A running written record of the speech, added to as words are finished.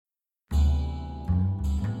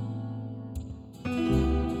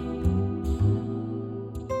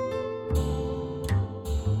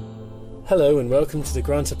Hello and welcome to the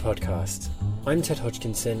Granta podcast. I'm Ted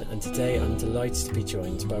Hodgkinson and today I'm delighted to be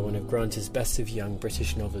joined by one of Granta's best of young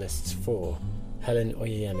British novelists for, Helen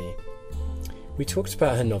Oyeyemi. We talked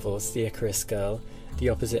about her novels The Icarus Girl, The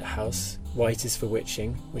Opposite House, White is for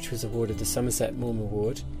Witching, which was awarded the Somerset Maugham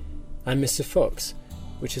Award, and Mr Fox,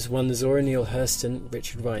 which has won the Zora Neale Hurston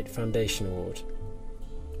Richard Wright Foundation Award.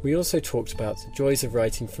 We also talked about the joys of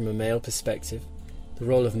writing from a male perspective, the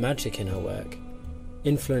role of magic in her work,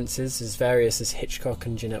 influences as various as Hitchcock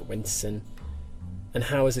and Jeanette Winterson, and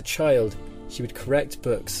how as a child she would correct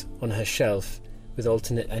books on her shelf with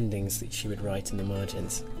alternate endings that she would write in the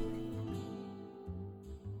margins.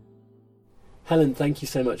 Helen, thank you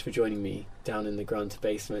so much for joining me down in the Granta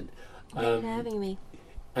basement. Thanks for having me.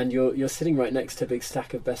 And you're sitting right next to a big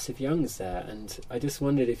stack of best of youngs there, and I just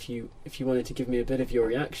wondered if you wanted to give me a bit of your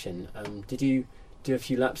reaction. Did you do a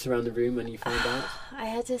few laps around the room when you found out? I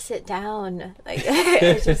had to sit down. Like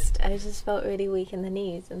I just felt really weak in the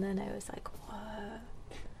knees, and then I was like,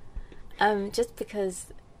 whoa. Just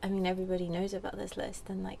because everybody knows about this list,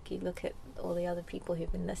 and like you look at all the other people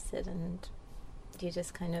who've been listed, and you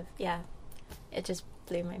just kind of it just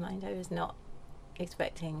blew my mind. I was not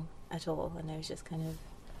expecting at all, and I was just kind of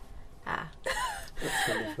That's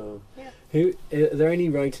wonderful. Yeah. Are there any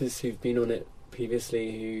writers who've been on it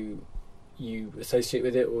previously who you associate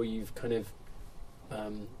with it, or you've kind of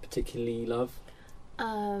particularly love?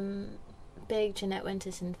 Big Jeanette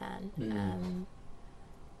Winterson fan.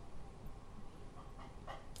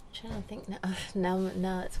 Trying to think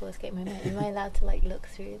now it's all escaped my mind. Am I allowed to like look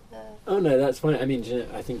through the? Oh no, that's fine. I mean, Jeanette,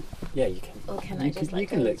 I think you can. Or can you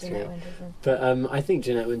can look through it. Winterson? But I think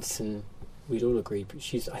Jeanette Winterson, we'd all agree. But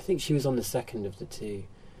I think she was on the second of the two.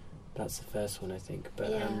 That's the first one, I think.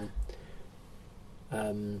 But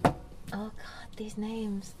oh God, these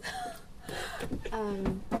names.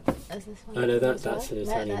 Is this one? Oh no, that's an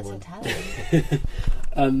Italian that's one.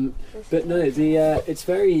 Italian. But no, it's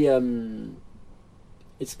very.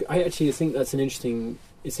 I actually think that's interesting.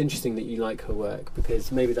 It's interesting that you like her work,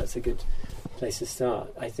 because maybe that's a good place to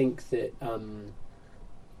start. I think that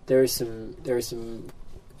there are some.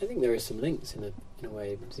 I think there are some links in a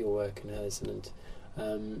way with your work and hers,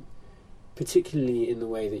 and particularly in the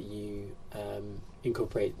way that you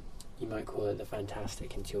incorporate. You might call it the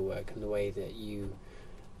fantastic into your work, and the way that you.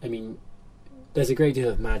 I mean, there's a great deal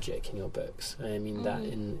of magic in your books. I mean that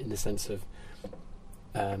in the sense of.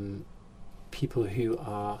 People who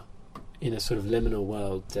are in a sort of liminal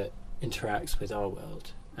world that interacts with our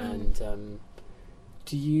world. And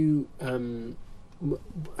do you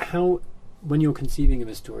how, when you're conceiving of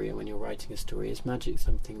a story and when you're writing a story, is magic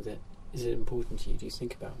something that is it important to you? Do you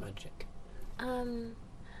think about magic?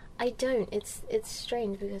 I don't. It's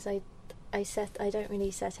strange because I don't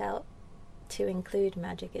really set out to include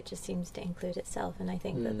magic. It just seems to include itself, and I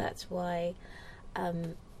think that's why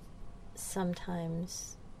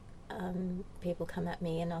sometimes people come at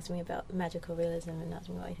me and ask me about magical realism and ask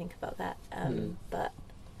me what I think about that. But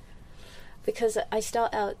because I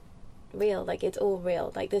start out real, like it's all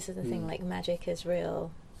real. Like this is the thing. Like magic is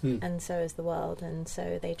real, and so is the world, and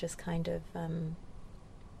so they just kind of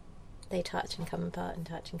they touch and come apart and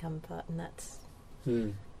touch and come apart, and that's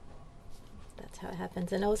how it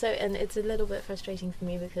happens. And also, and it's a little bit frustrating for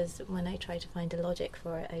me because when I try to find a logic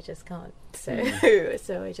for it, I just can't. So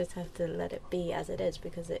so I just have to let it be as it is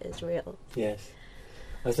because it is real. Yes.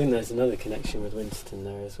 I think there's another connection with Winston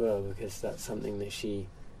there as well, because that's something that she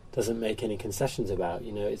doesn't make any concessions about.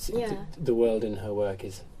 You know, it's the world in her work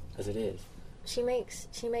is as it is. She makes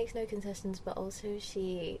no concessions, but also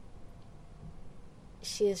she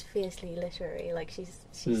is fiercely literary. Like she's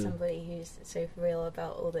somebody who's so real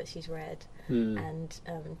about all that she's read, and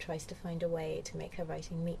tries to find a way to make her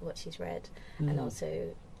writing meet what she's read, and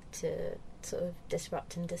also to sort of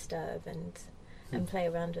disrupt and disturb and play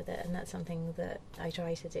around with it. And that's something that I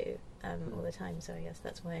try to do all the time. So I guess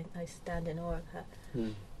that's why I stand in awe of her.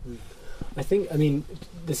 I think,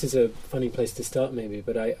 this is a funny place to start maybe,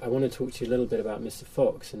 but I want to talk to you a little bit about Mr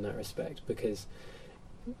Fox in that respect, because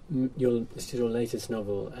this is your latest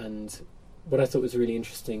novel, and what I thought was really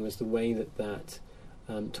interesting was the way that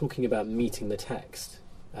talking about meeting the text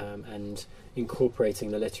and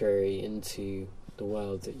incorporating the literary into the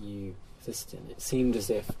world that you exist in. It seemed as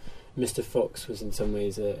if Mr Fox was in some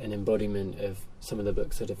ways an embodiment of some of the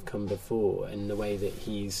books that have come before, and the way that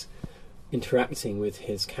he's interacting with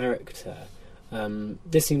his character.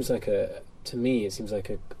 This seems like to me it seems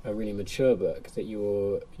like a really mature book, that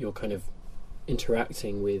you're kind of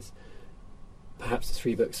interacting with perhaps the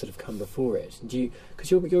three books that have come before it. Do you,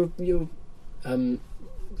 because you're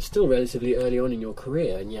still relatively early on in your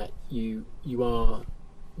career, and yet you are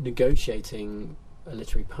negotiating a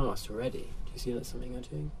literary past already. Do you see that's something you're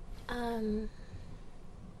doing?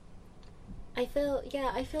 I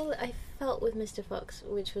felt with Mr. Fox,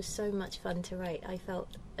 which was so much fun to write, I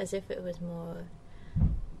felt as if it was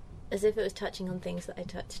touching on things that I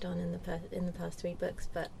touched on in the past 3 books,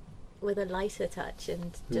 but with a lighter touch,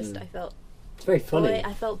 and just I felt it's very funny.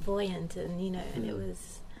 I felt buoyant, and and it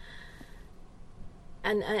was.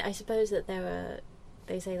 And I suppose that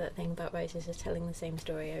they say that thing about writers is telling the same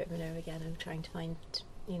story over and over again, and trying to find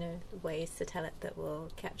ways to tell it that will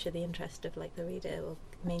capture the interest of the reader, or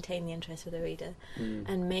maintain the interest of the reader,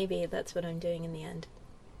 and maybe that's what I'm doing in the end.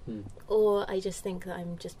 Or I just think that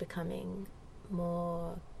I'm just becoming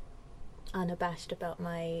more unabashed about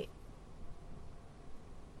my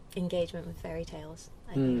engagement with fairy tales,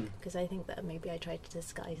 I think, because I think that maybe I tried to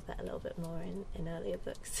disguise that a little bit more in earlier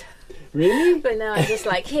books. Really? But now I'm just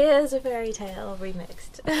here's a fairy tale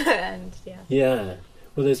remixed. And yeah,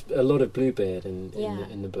 well, there's a lot of Bluebeard in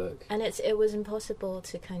the book, and it was impossible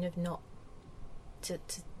to kind of not to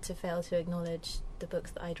fail to acknowledge the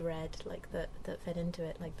books that I'd read, that fed into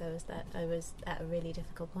it. I was at a really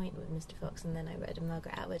difficult point with Mr. Fox, and then I read a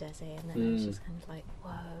Margaret Atwood essay, and then I was just kind of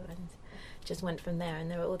whoa, and just went from there.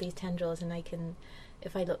 And there were all these tendrils, and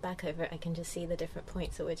if I look back over it, I can just see the different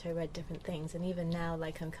points at which I read different things. And even now,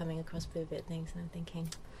 I'm coming across Bluebeard things, and I'm thinking,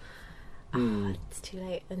 it's too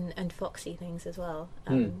late, and Foxy things as well.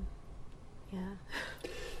 Yeah.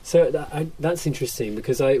 So that's interesting,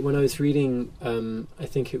 because when I was reading, I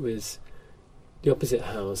think it was The Opposite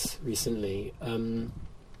House recently,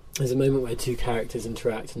 there's a moment where 2 characters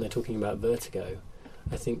interact and they're talking about vertigo,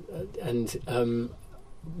 I think, and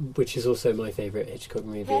which is also my favourite Hitchcock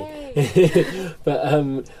movie. Hey. But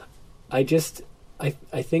I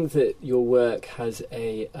think that your work has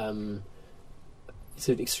a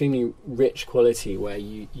sort of extremely rich quality, where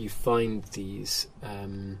you find these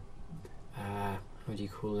what do you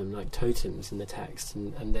call them, totems in the text,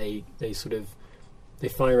 and they sort of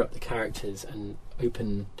fire up the characters and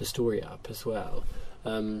open the story up as well.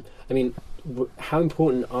 I mean, how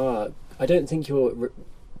important I don't think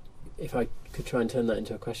if I could try and turn that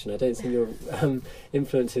into a question, I don't think your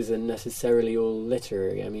influences are necessarily all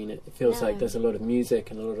literary. I mean, it feels like there's a lot of music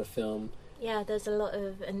and a lot of film. Yeah, there's a lot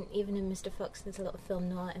of, and even in Mr. Fox, there's a lot of film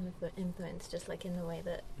noir influence, just in the way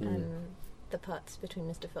that the parts between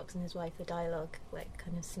Mr. Fox and his wife, the dialogue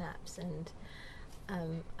kind of snaps, and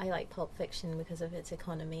I like Pulp Fiction because of its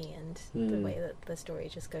economy and the way that the story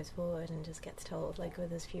just goes forward and just gets told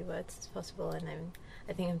with as few words as possible. And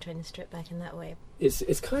I think I'm trying to strip back in that way.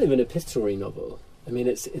 It's kind of an epistolary novel. I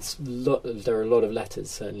mean, there are a lot of letters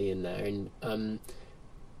certainly in there, and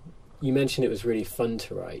you mentioned it was really fun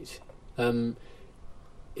to write.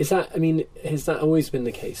 Has that always been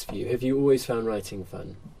the case for you? Have you always found writing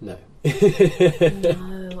fun? No.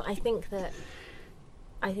 No, I think that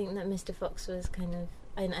Mr. Fox was kind of,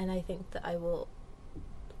 and I think that I will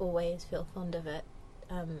always feel fond of it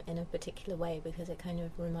in a particular way, because it kind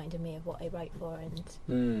of reminded me of what I write for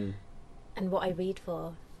and what I read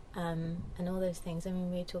for, and all those things. I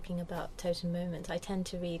mean, we were talking about totem moments. I tend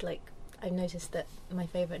to read I've noticed that my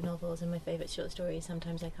favourite novels and my favourite short stories,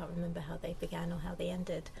 sometimes I can't remember how they began or how they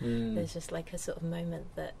ended. There's just a sort of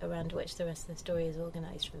moment that around which the rest of the story is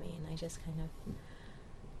organised for me, and I just kind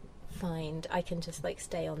of find I can just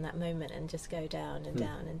stay on that moment and just go down and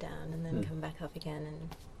down and down, and then come back up again,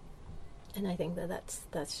 and I think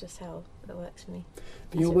that's just how it works for me.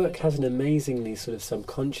 But your work has an amazingly sort of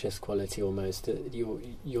subconscious quality almost.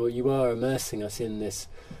 You are immersing us in this,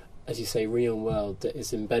 as you say, real world that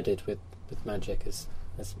is embedded with magic, as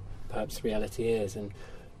perhaps reality is. And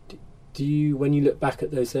do you, when you look back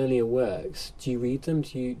at those earlier works, do you read them?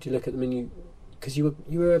 Do you look at them and because you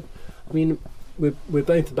were, I mean, we're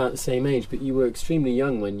both about the same age, but you were extremely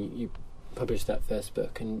young when you published that first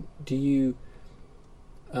book. And do you,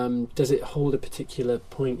 does it hold a particular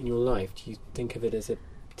point in your life? Do you think of it as a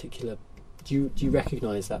particular? Do you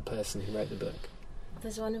recognise that person who wrote the book?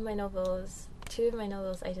 There's two of my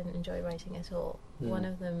novels I didn't enjoy writing at all. One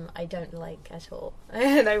of them I don't like at all,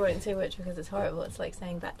 and I won't say which because it's horrible. It's like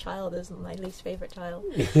saying That Child is my least favourite child.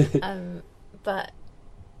 But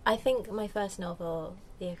I think my first novel,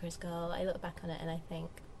 The Icarus Girl, I look back on it and I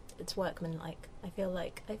think it's workmanlike. I feel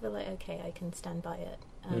like okay, I can stand by it,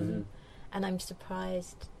 and I'm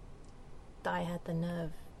surprised that I had the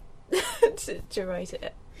nerve to write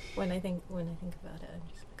it. When I think about it, I'm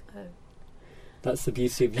just oh. That's the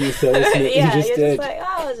beauty of youth, though, isn't it? Yeah, you're just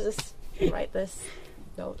I'll just write this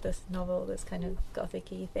novel, this kind of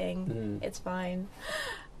gothic-y thing. It's fine.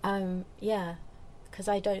 Because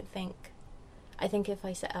I think if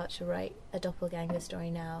I set out to write a doppelganger story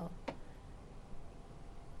now,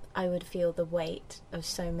 I would feel the weight of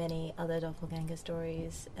so many other doppelganger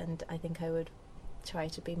stories, and I think I would try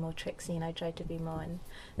to be more tricksy, and I tried to be more. And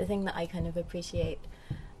the thing that I kind of appreciate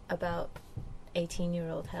about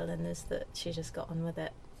 18-year-old Helen is that she just got on with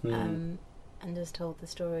it, and just told the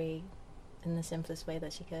story in the simplest way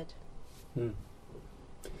that she could.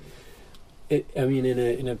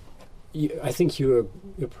 I think you're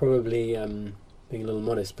probably being a little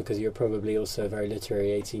modest, because you're probably also a very literary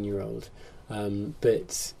 18-year-old,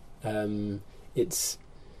 but it's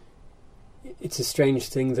a strange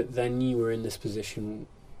thing that then you were in this position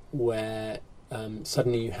where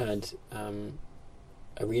suddenly you had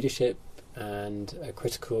a readership and a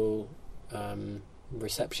critical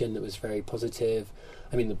reception that was very positive.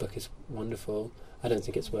 I mean, the book is wonderful. I don't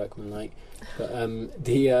think it's workmanlike, but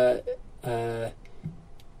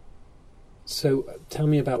so tell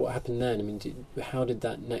me about what happened then. I mean, how did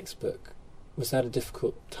that next book? Was that a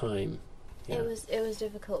difficult time? Yeah. It was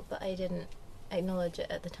difficult, but I didn't acknowledge it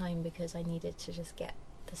at the time because I needed to just get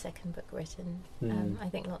the second book written. I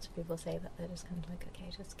think lots of people say that they're just kind of like, okay,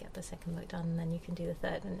 just get the second book done, and then you can do the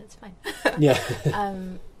third, and it's fine. Yeah.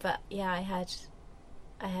 But yeah, I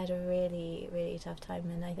had a really, really tough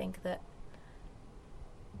time, and I think that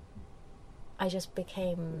I just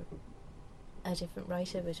became a different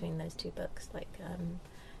writer between those two books,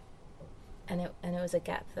 and it was a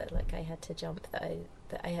gap that like I had to jump, that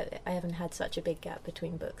I haven't had such a big gap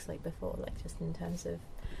between books like before, like just in terms of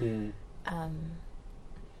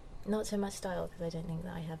not so much style, because I don't think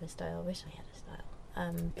that I have a style. I wish I had a style,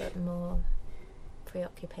 but more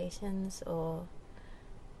preoccupations or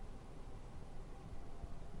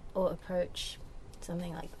approach,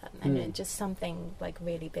 something like that. And it just something like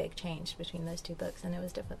really big changed between those two books, and it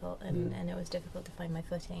was difficult, and it was difficult to find my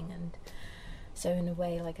footing. And so in a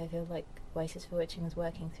way, like I feel like Voices for Witching was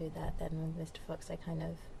working through that. Then with Mr. Fox, I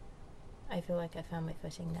feel like I found my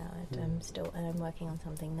footing now, and I'm working on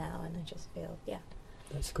something now, and I just feel, yeah.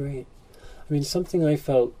 That's great. I mean, something I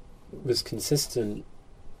felt was consistent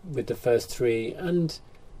with the first three, and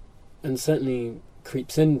certainly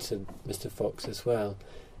creeps into Mr. Fox as well,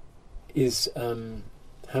 is how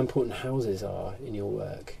important houses are in your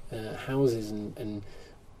work. Houses and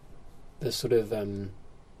the sort of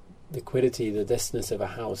liquidity, the thisness of a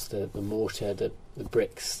house, the mortar, the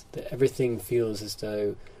bricks, everything feels as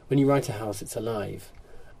though when you write a house, it's alive,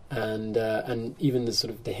 and even the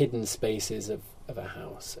sort of the hidden spaces of a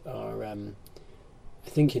house are. I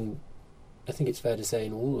think it's fair to say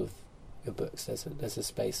in all of your books there's a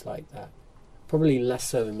space like that. Probably less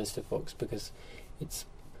so in Mr. Fox, because it's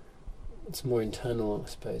more internal, I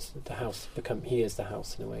suppose. The house he is the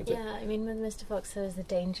house in a way. But yeah, I mean, with Mr. Fox there was the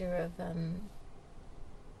danger of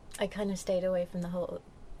I kind of stayed away from the whole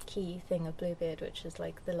key thing of Bluebeard, which is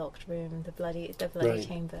like the locked room, the bloody right.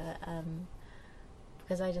 chamber,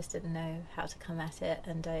 because I just didn't know how to come at it,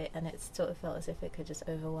 and it sort of felt as if it could just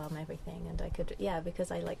overwhelm everything, and I could,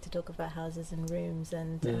 because I like to talk about houses and rooms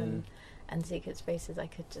and secret spaces, I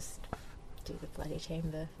could just do the bloody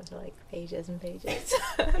chamber for like pages and pages.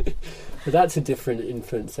 But that's a different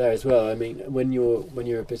influence there as well. I mean, when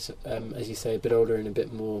you're a bit, as you say, a bit older and a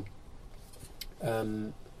bit more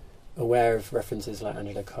aware of references like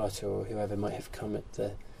Angela Carter or whoever might have come at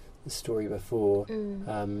the story before,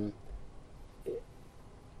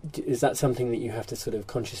 is that something that you have to sort of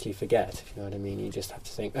consciously forget, if you know what I mean? You just have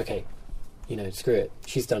to think, okay, screw it,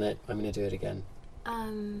 she's done it, I'm going to do it again.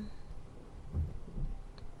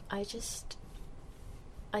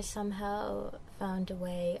 I somehow found a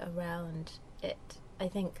way around it. I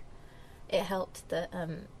think it helped that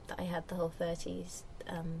I had the whole 30s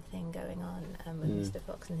thing going on with Mr.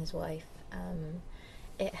 Fox and his wife.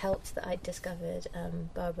 It helped that I discovered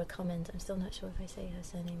Barbara Comyns. I'm still not sure if I say her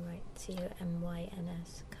surname right.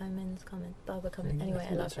 Comyns. Barbara Comyns. Anyway,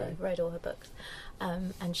 I love her. I've read all her books.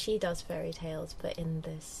 And she does fairy tales, but in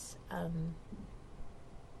this...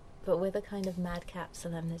 but with a kind of madcap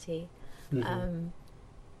solemnity.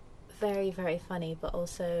 Very, very funny, but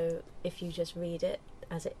also, if you just read it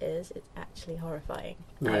as it is, it's actually horrifying.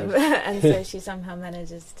 Right. And so she somehow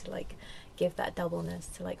manages to like give that doubleness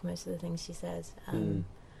to like most of the things she says. And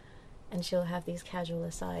she'll have these casual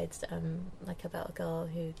asides, like about a girl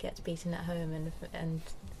who gets beaten at home, and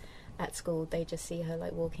at school they just see her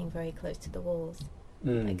like walking very close to the walls,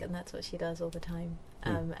 like, and that's what she does all the time.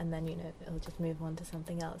 And then it'll just move on to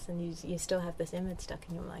something else, and you still have this image stuck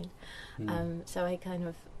in your mind. So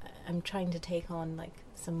I'm trying to take on like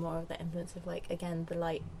some more of the influence of like, again, the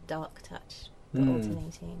light dark touch, the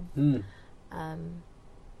alternating.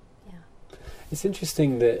 It's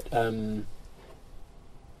interesting that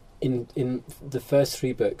in the first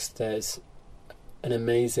three books there's an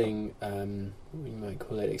amazing, what you might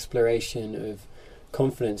call it, exploration of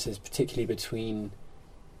confidences, particularly between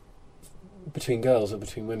girls or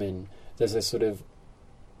between women. There's a sort of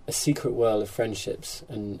a secret world of friendships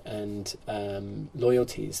and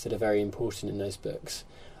loyalties that are very important in those books.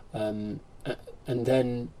 And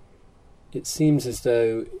then it seems as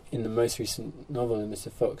though in the most recent novel, in Mr.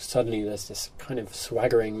 Fox, suddenly there's this kind of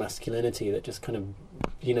swaggering masculinity that just kind of,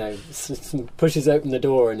 pushes open the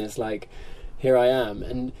door and is like, here I am.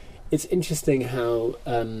 And it's interesting how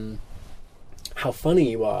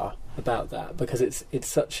funny you are about that, because it's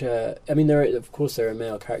such a... I mean, there are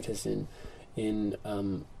male characters in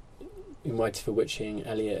White for Witching.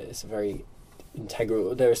 Elliot is a very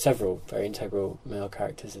integral... There are several very integral male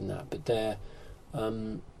characters in that, but they're...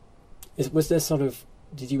 was there sort of...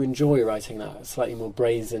 Did you enjoy writing that slightly more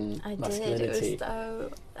brazen masculinity? I did. It was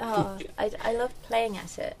so... I loved playing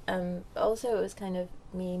at it. Also, it was kind of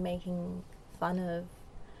me making fun of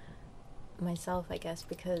myself, I guess,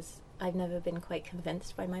 because I've never been quite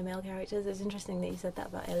convinced by my male characters. It's interesting that you said that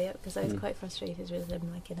about Elliot, because I was quite frustrated with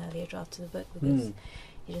him, like in earlier drafts of the book, because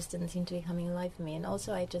he just didn't seem to be coming alive for me. And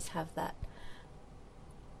also, I just have that...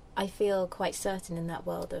 I feel quite certain in that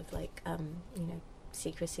world of, like,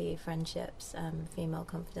 secrecy, friendships, female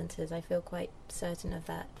confidences. I feel quite certain of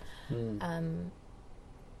that.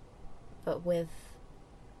 But with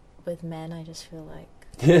men, I just feel like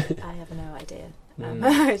I have no idea.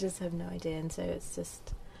 I just have no idea, and so it's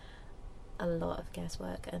just a lot of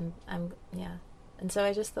guesswork. And and so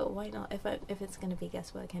I just thought, why not? If it's going to be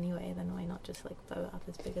guesswork anyway, then why not just like blow it up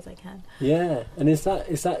as big as I can? Yeah, and is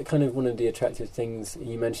that kind of one of the attractive things?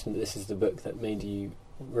 You mentioned that this is the book that made you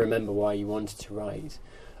remember why you wanted to write.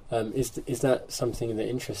 Is that something that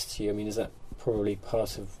interests you? I mean, is that probably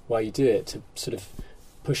part of why you do it, to sort of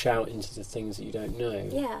push out into the things that you don't know?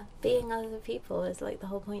 Yeah, being other people is like the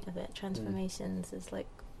whole point of it. Transformations is like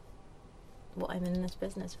what I'm in this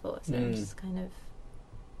business for. So I'm just kind of,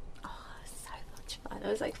 so much fun. It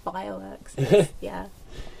was like fireworks. Yeah.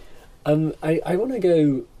 I want to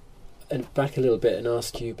go back a little bit and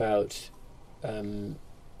ask you about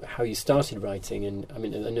how you started writing. And I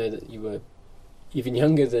mean, I know that you were even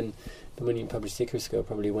younger than when you published Icarus Girl,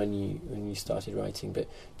 probably when you started writing. But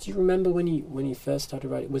do you remember when you first started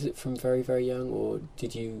writing? Was it from very, very young, or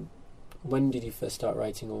when did you first start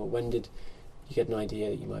writing, or when did you get an idea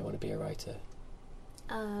that you might want to be a writer?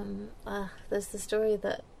 There's the story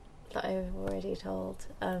that I've already told,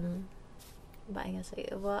 but I guess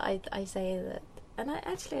I say that, and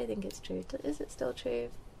I think it's true. Is it still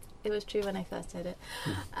true? It was true when I first said it,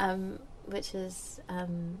 which is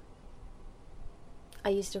I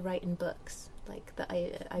used to write in books, like that.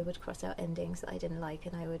 I would cross out endings that I didn't like,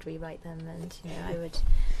 and I would rewrite them, and I would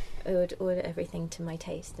order everything to my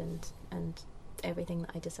taste, and everything that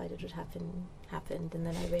I decided would happen happened, and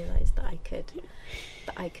then I realised that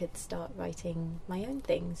I could start writing my own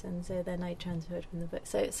things, and so then I transferred from the book.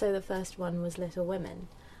 So the first one was Little Women,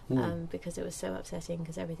 because it was so upsetting,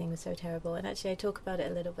 because everything was so terrible. And actually I talk about it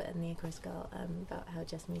a little bit in the Icarus Girl, about how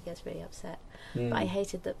Jessamine gets really upset. But I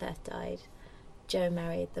hated that Beth died. Joe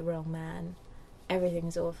married the wrong man. Everything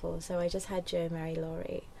was awful. So I just had Joe marry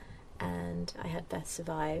Laurie, and I had Beth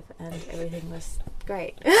survive, and everything was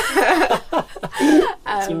great.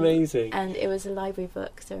 It's amazing. And it was a library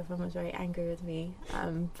book, so everyone was very angry with me.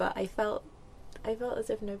 But I felt as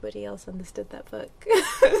if nobody else understood that book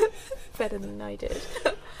better than I did.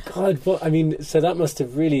 God, what I mean, so that must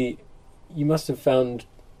have really... You must have found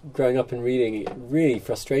growing up and reading it really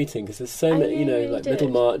frustrating, because there's so many, really like did.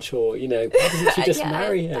 Middlemarch, or, why didn't she just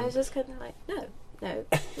marry him? I was just kind of like, no.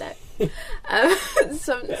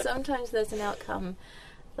 Sometimes there's an outcome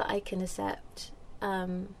that I can accept. I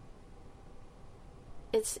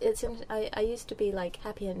used to be like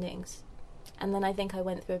happy endings, and then I think I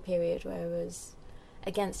went through a period where I was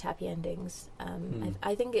against happy endings.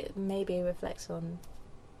 I think it maybe reflects on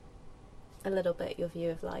a little bit your view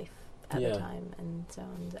of life at the time, and so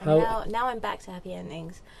on. And now I'm back to happy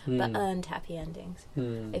endings, but earned happy endings.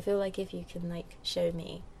 I feel like if you can like show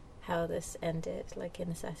me how this ended, like in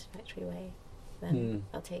a satisfactory way, then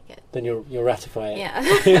I'll take it. Then you'll ratify it. Yeah.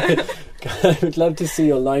 I would love to see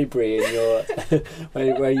your library and your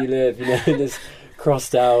where you live. This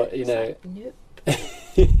crossed out. Like, nope.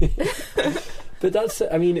 But that's...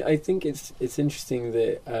 I mean, I think it's interesting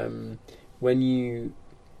that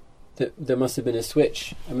there must have been a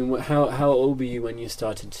switch. I mean, how old were you when you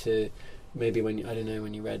started to... Maybe when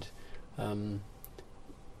you read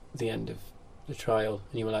the end of the trial,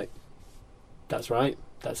 and you were like, that's right,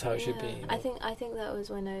 that's how it should be. I think that was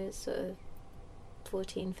when I was sort of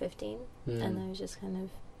 14, 15, and I was just kind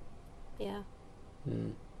of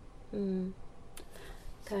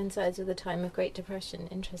Coincides with the time of Great Depression.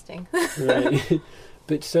 Interesting. Right.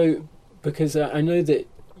 But so, because I know that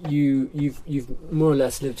you've more or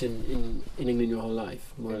less lived in England your whole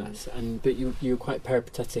life, more or less, but you're quite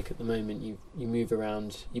peripatetic at the moment. You move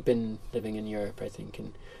around. You've been living in Europe, I think,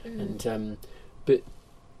 and but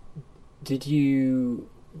did you,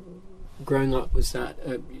 growing up, was that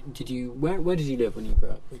where did you live when you grew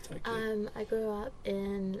up exactly? I grew up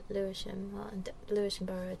in Lewisham, Lewisham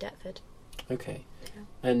Borough, Deptford. Okay. Yeah.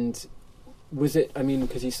 And was it, I mean,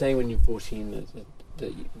 because you say when you're 14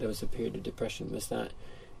 that there was a period of depression, was that,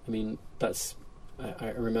 I mean, that's, I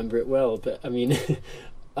remember it well, but I mean,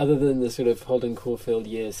 other than the sort of Holden Caulfield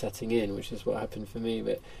years setting in, which is what happened for me,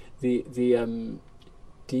 but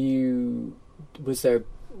was there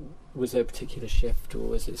a particular shift, or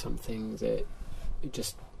was it something that it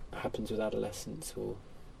just happens with adolescence, or?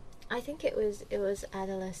 I think it was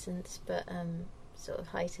adolescence, but sort of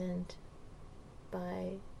heightened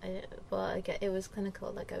by I get, it was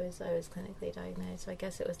clinical, like I was clinically diagnosed, so I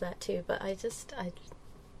guess it was that too. But I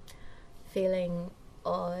feeling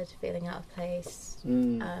odd, feeling out of place,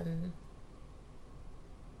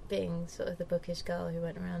 being sort of the bookish girl who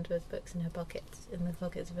went around with books in the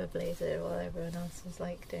pockets of her blazer, while everyone else was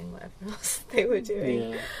like doing whatever else they were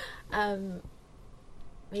doing.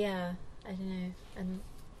 Yeah, I don't know, and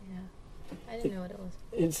I don't know what it was.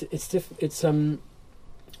 It's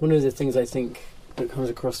one of the things I think that comes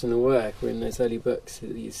across in the work, or in those early books,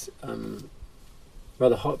 these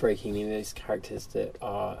rather heartbreakingly, those characters that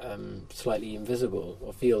are slightly invisible,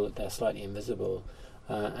 or feel that they're slightly invisible,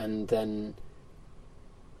 and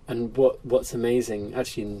what's amazing,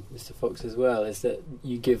 actually, in Mr. Fox as well, is that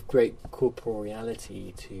you give great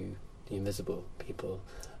corporeality to the invisible people.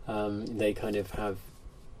 They kind of have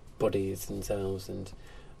bodies themselves, and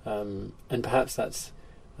perhaps that's,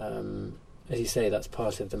 as you say, that's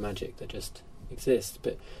part of the magic that just exists.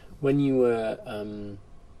 But when you were,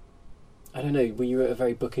 I don't know, were you at a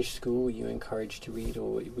very bookish school? Were you encouraged to read,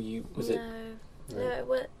 or were you? No.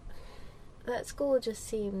 Well, that school just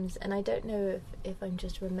seems, and I don't know if I'm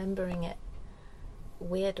just remembering it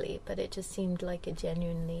weirdly, but it just seemed like a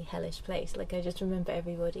genuinely hellish place. Like, I just remember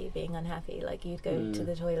everybody being unhappy. Like, you'd go to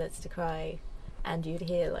the toilets to cry, and you'd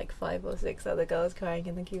hear like 5 or 6 other girls crying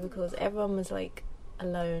in the cubicles. Everyone was like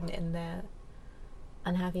alone in their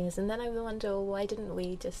unhappiness, and then I wonder, well, why didn't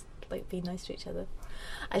we just like be nice to each other?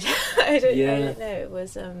 I don't know.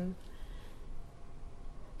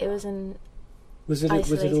 It was Was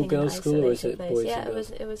it all girls' school, or was it boys? Yeah, and girls?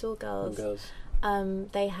 it was all girls. All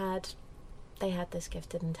girls. They had this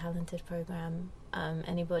gifted and talented program.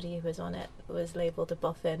 Anybody who was on it was labelled a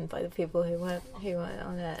boffin by the people who weren't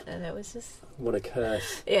on it, and it was just, what a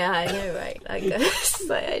curse. Yeah, I know, right? Like, it's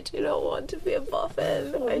like, I do not want to be a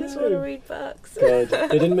boffin. I just want to read books. God,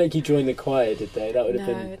 they didn't make you join the choir, did they? That would have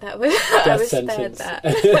been I was sentence. spared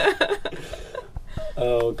that.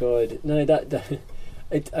 Oh God, no,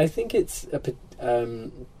 I think it's a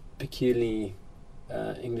peculiarly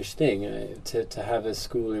English thing to have a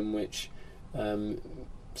school in which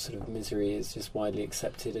sort of misery is just widely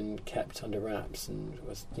accepted and kept under wraps, and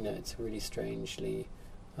was, it's really strangely.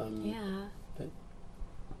 Yeah. But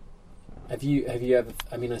have you ever?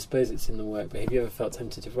 I mean, I suppose it's in the work, but have you ever felt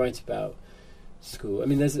tempted to write about school? I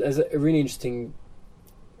mean, there's a really interesting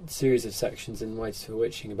series of sections in White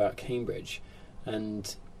Witching about Cambridge,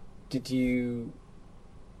 and did you?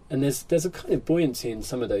 And there's a kind of buoyancy in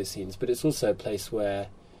some of those scenes, but it's also a place where,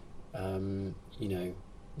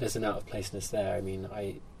 there's an out of placeness there. I mean,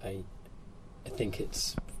 I think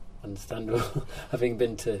it's understandable, having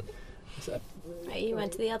been to. You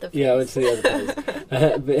went to the other place. Yeah, I went to the other place.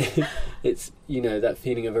 But it's that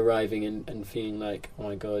feeling of arriving and feeling like, oh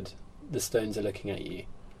my God, the stones are looking at you.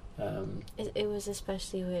 It was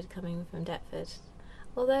especially weird coming from Deptford,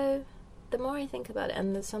 although. The more I think about it,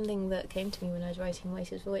 and there's something that came to me when I was writing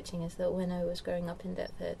Waiters for Witching, is that when I was growing up in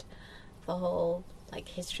Deptford, the whole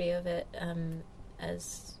history of it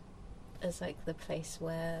as like the place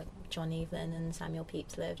where John Evelyn and Samuel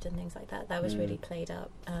Pepys lived and things like that was really played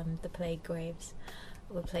up. The plague graves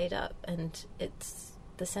were played up, and it's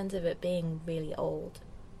the sense of it being really old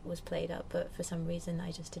was played up, but for some reason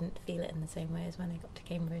I just didn't feel it in the same way as when I got to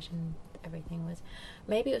Cambridge, and everything was,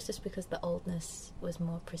 maybe it was just because the oldness was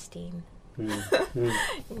more pristine. In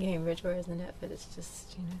Cambridge, whereas in Deptford it's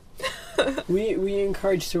just Were you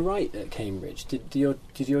encouraged to write at Cambridge? Did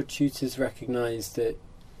your tutors recognise that?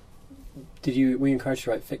 Were you encouraged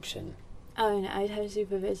to write fiction? Oh no, I'd have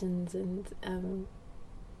supervisions, and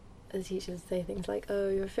the teachers say things like, "Oh,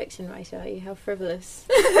 you're a fiction writer, are you? How frivolous!"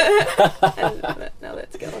 And now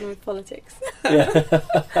let's get on with politics. Yeah.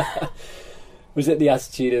 Was it the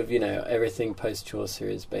attitude of, everything post Chaucer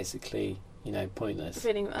is basically, pointless?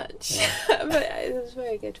 Pretty much. Yeah. But it was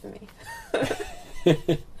very good for me.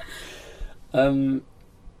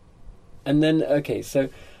 And then, okay, so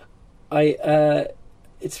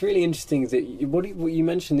it's really interesting that what you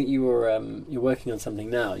mentioned that you're working on something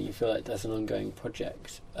now. You feel like that's an ongoing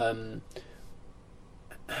project.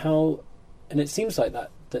 How, and it seems like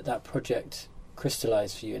that project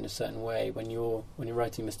crystallized for you in a certain way when you're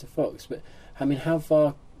writing Mr. Fox. But I mean, how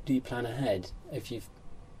far do you plan ahead?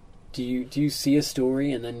 Do you see a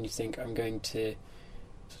story and then you think, I'm going to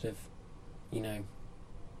sort of,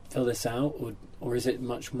 fill this out, or is it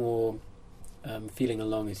much more feeling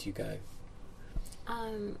along as you go?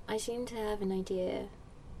 I seem to have an idea,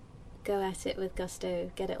 go at it with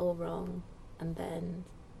gusto, get it all wrong, and then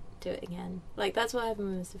do it again. Like, that's what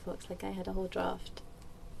happened with Mr. Fox. Like, I had a whole draft,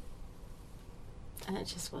 and it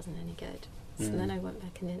just wasn't any good. So then I went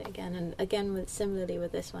back and did it again. And again, similarly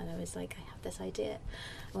with this one, I was like, I have this idea.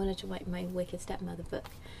 I wanted to write my Wicked Stepmother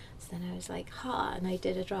book. So then I was like, and I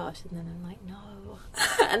did a draft, and then I'm like, no.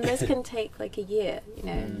 And this can take like a year,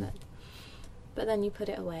 but then you put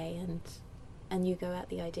it away and you go at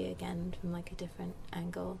the idea again from like a different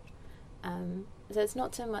angle. So it's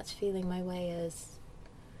not so much feeling my way as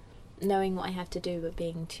knowing what I have to do, but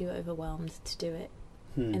being too overwhelmed to do it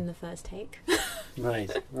in the first take.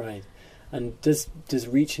 Right. And does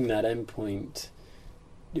reaching that end point,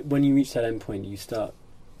 when you reach that end point, you start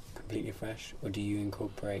completely fresh, or do you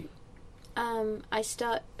incorporate? I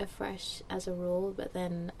start afresh as a rule, but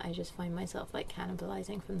then I just find myself like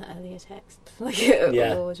cannibalizing from the earlier text. Like it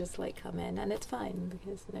will just like come in, and it's fine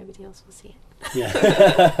because nobody else will see it.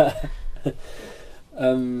 Yeah.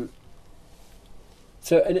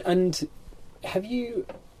 So and have you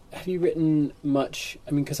written much?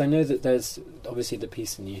 I mean, because I know that there's obviously the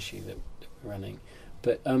piece in the issue that we're running,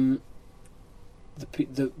 but the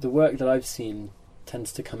work that I've seen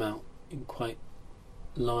tends to come out in quite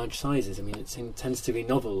large sizes. I mean, it tends to be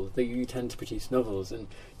novel. That you tend to produce novels, and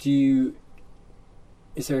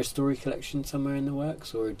is there a story collection somewhere in the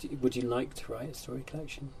works, or would you like to write a story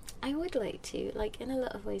collection? I would like to. Like, in a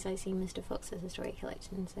lot of ways, I see Mr. Fox as a story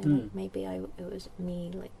collection. So like, maybe it was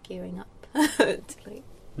me like gearing up to like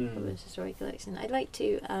publish a story collection. I'd like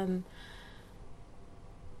to.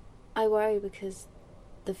 I worry because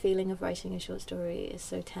the feeling of writing a short story is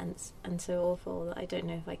so tense and so awful that I don't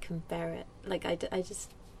know if I can bear it. Like, I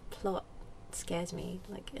just plot scares me.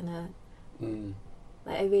 Like,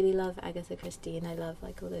 like, I really love Agatha Christie and I love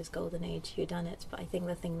like all those golden age whodunits, but I think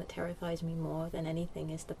the thing that terrifies me more than anything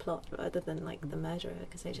is the plot rather than like the murderer,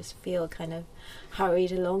 because I just feel kind of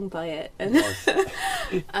hurried along by it. And so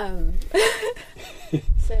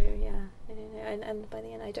yeah, I don't know. And by the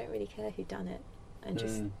end, I don't really care who done it. I'm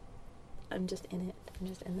just in it. I'm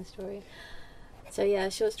just in the story. So yeah,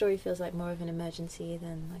 a short story feels like more of an emergency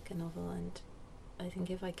than like a novel, and I think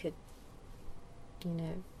if I could,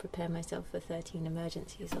 prepare myself for 13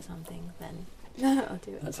 emergencies or something, then I'll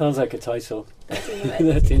do it. That sounds like a title.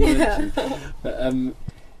 13 emergencies. But,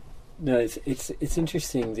 no, it's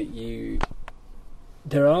interesting that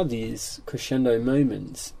there are these crescendo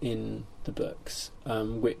moments in the books,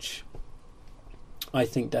 which I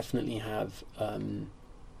think definitely have,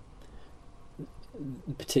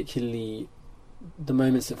 particularly the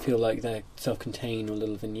moments that feel like they're self-contained or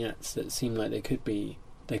little vignettes that seem like they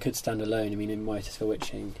could stand alone. I mean, in White is for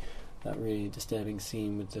Witching, that really disturbing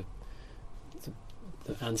scene with the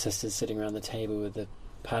ancestors sitting around the table with the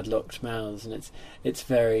padlocked mouths, and it's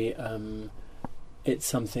very it's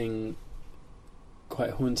something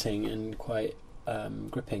quite haunting and quite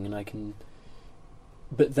gripping, and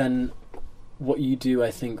but then what you do,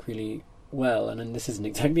 I think, really well, and then this isn't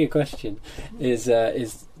exactly a question, is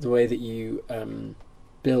the way that you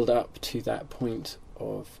build up to that point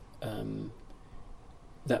of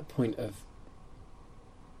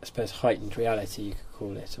I suppose heightened reality, you could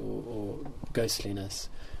call it, or ghostliness,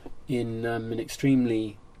 in an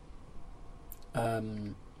extremely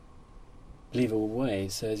believable way.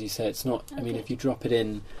 So as you say, it's not, I mean, if you drop it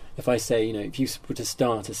in, if I say, if you were to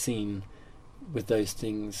start a scene with those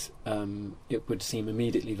things, it would seem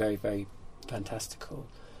immediately very, very fantastical.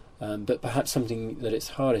 But perhaps something that it's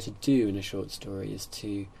harder to do in a short story is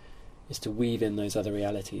to weave in those other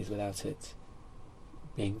realities without it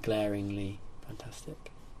being glaringly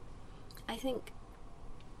fantastic. I think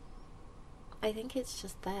it's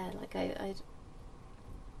just there. Like, I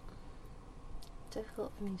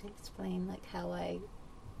difficult for me to explain, like, how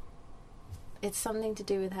it's something to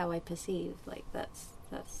do with how I perceive, like, that's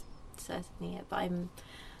certainly it, but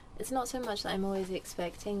it's not so much that I'm always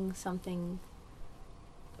expecting something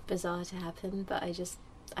bizarre to happen, but I just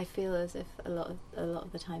I feel as if a lot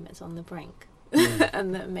of the time it's on the brink, Mm.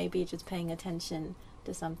 and that maybe just paying attention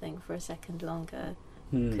to something for a second longer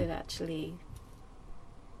could actually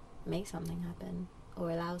make something happen or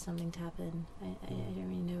allow something to happen. I don't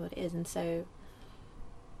really know what it is, and so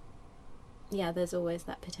yeah, there's always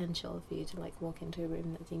that potential for you to like walk into a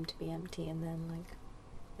room that seemed to be empty, and then like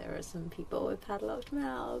there are some people with padlocked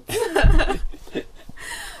mouths.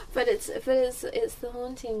 But it's the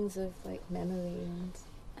hauntings of like memory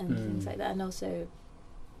and things like that, and also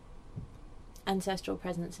ancestral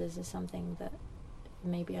presences is something that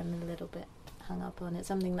maybe I'm a little bit hung up on. It's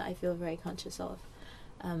something that I feel very conscious of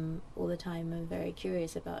all the time, and very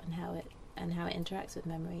curious about, and how it interacts with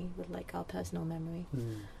memory, with like our personal memory.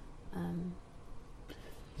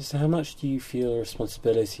 So how much do you feel a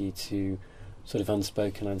responsibility to sort of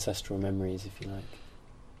unspoken ancestral memories, if you like?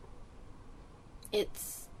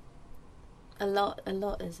 It's a lot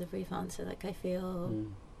is a brief answer. Like I feel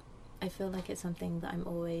like it's something that I'm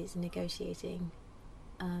always negotiating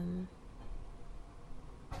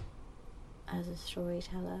as a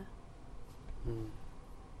storyteller.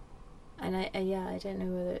 And I don't know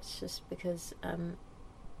whether it's just because I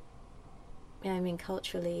mean,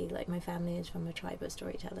 culturally, like my family is from a tribe of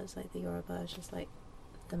storytellers. Like the Yoruba is just like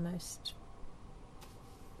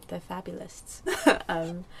they're fabulous.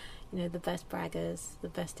 You know, the best braggers, the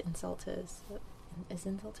best insulters. Is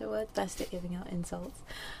insult a word? Best at giving out insults,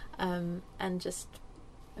 and just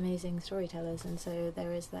amazing storytellers. And so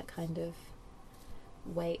there is that kind of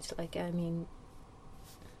weight. Like, I mean,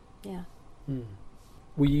 yeah.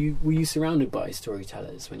 Were you surrounded by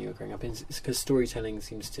storytellers when you were growing up? Because storytelling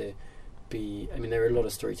seems to be. I mean, there are a lot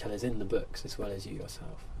of storytellers in the books as well as you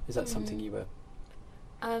yourself. Is that something you were?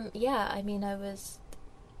 Yeah. I mean, I was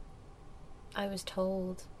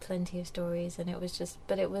told plenty of stories, and it was just.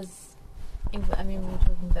 But it was. I mean, we were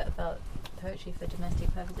talking a bit about poetry for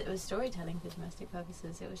domestic purposes. It was storytelling for domestic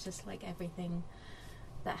purposes. It was just like everything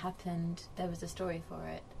that happened, there was a story for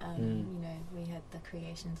it. You know, we had the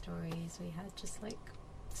creation stories. We had just like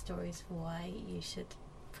stories for why you should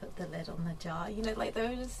put the lid on the jar. You know, like there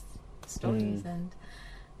were just stories,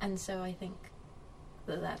 and so I think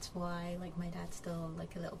that's why like my dad's still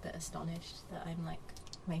like a little bit astonished that I'm like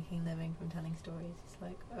making a living from telling stories. It's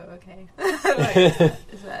like, oh, okay. Like,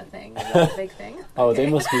 is that a thing? Is that a big thing? Oh, okay.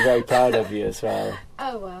 They must be very proud of you as well.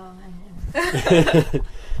 Oh, well,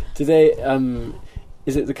 Do they,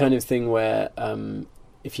 is it the kind of thing where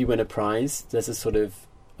if you win a prize, there's a sort of,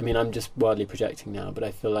 I mean, I'm just wildly projecting now, but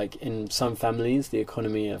I feel like in some families, the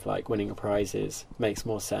economy of like winning a prize makes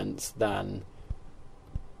more sense than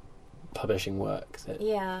publishing work that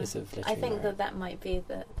is of literary I think merit. that might be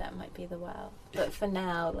the wow. But for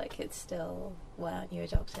now, like it's still, why aren't you a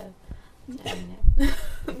doctor? So, you know.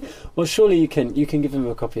 Well, surely you can give him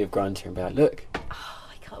a copy of Granta and be like, look. Oh,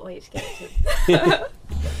 I can't wait to get to.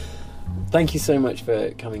 Thank you so much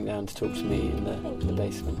for coming down to talk to me in the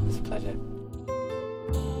basement. It's a pleasure.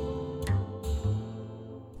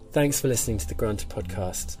 Thanks for listening to the Granta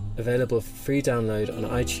podcast, available for free download on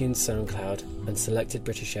iTunes, SoundCloud and selected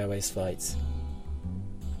British Airways flights.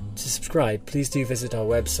 To subscribe, please do visit our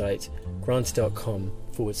website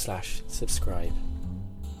granta.com/subscribe.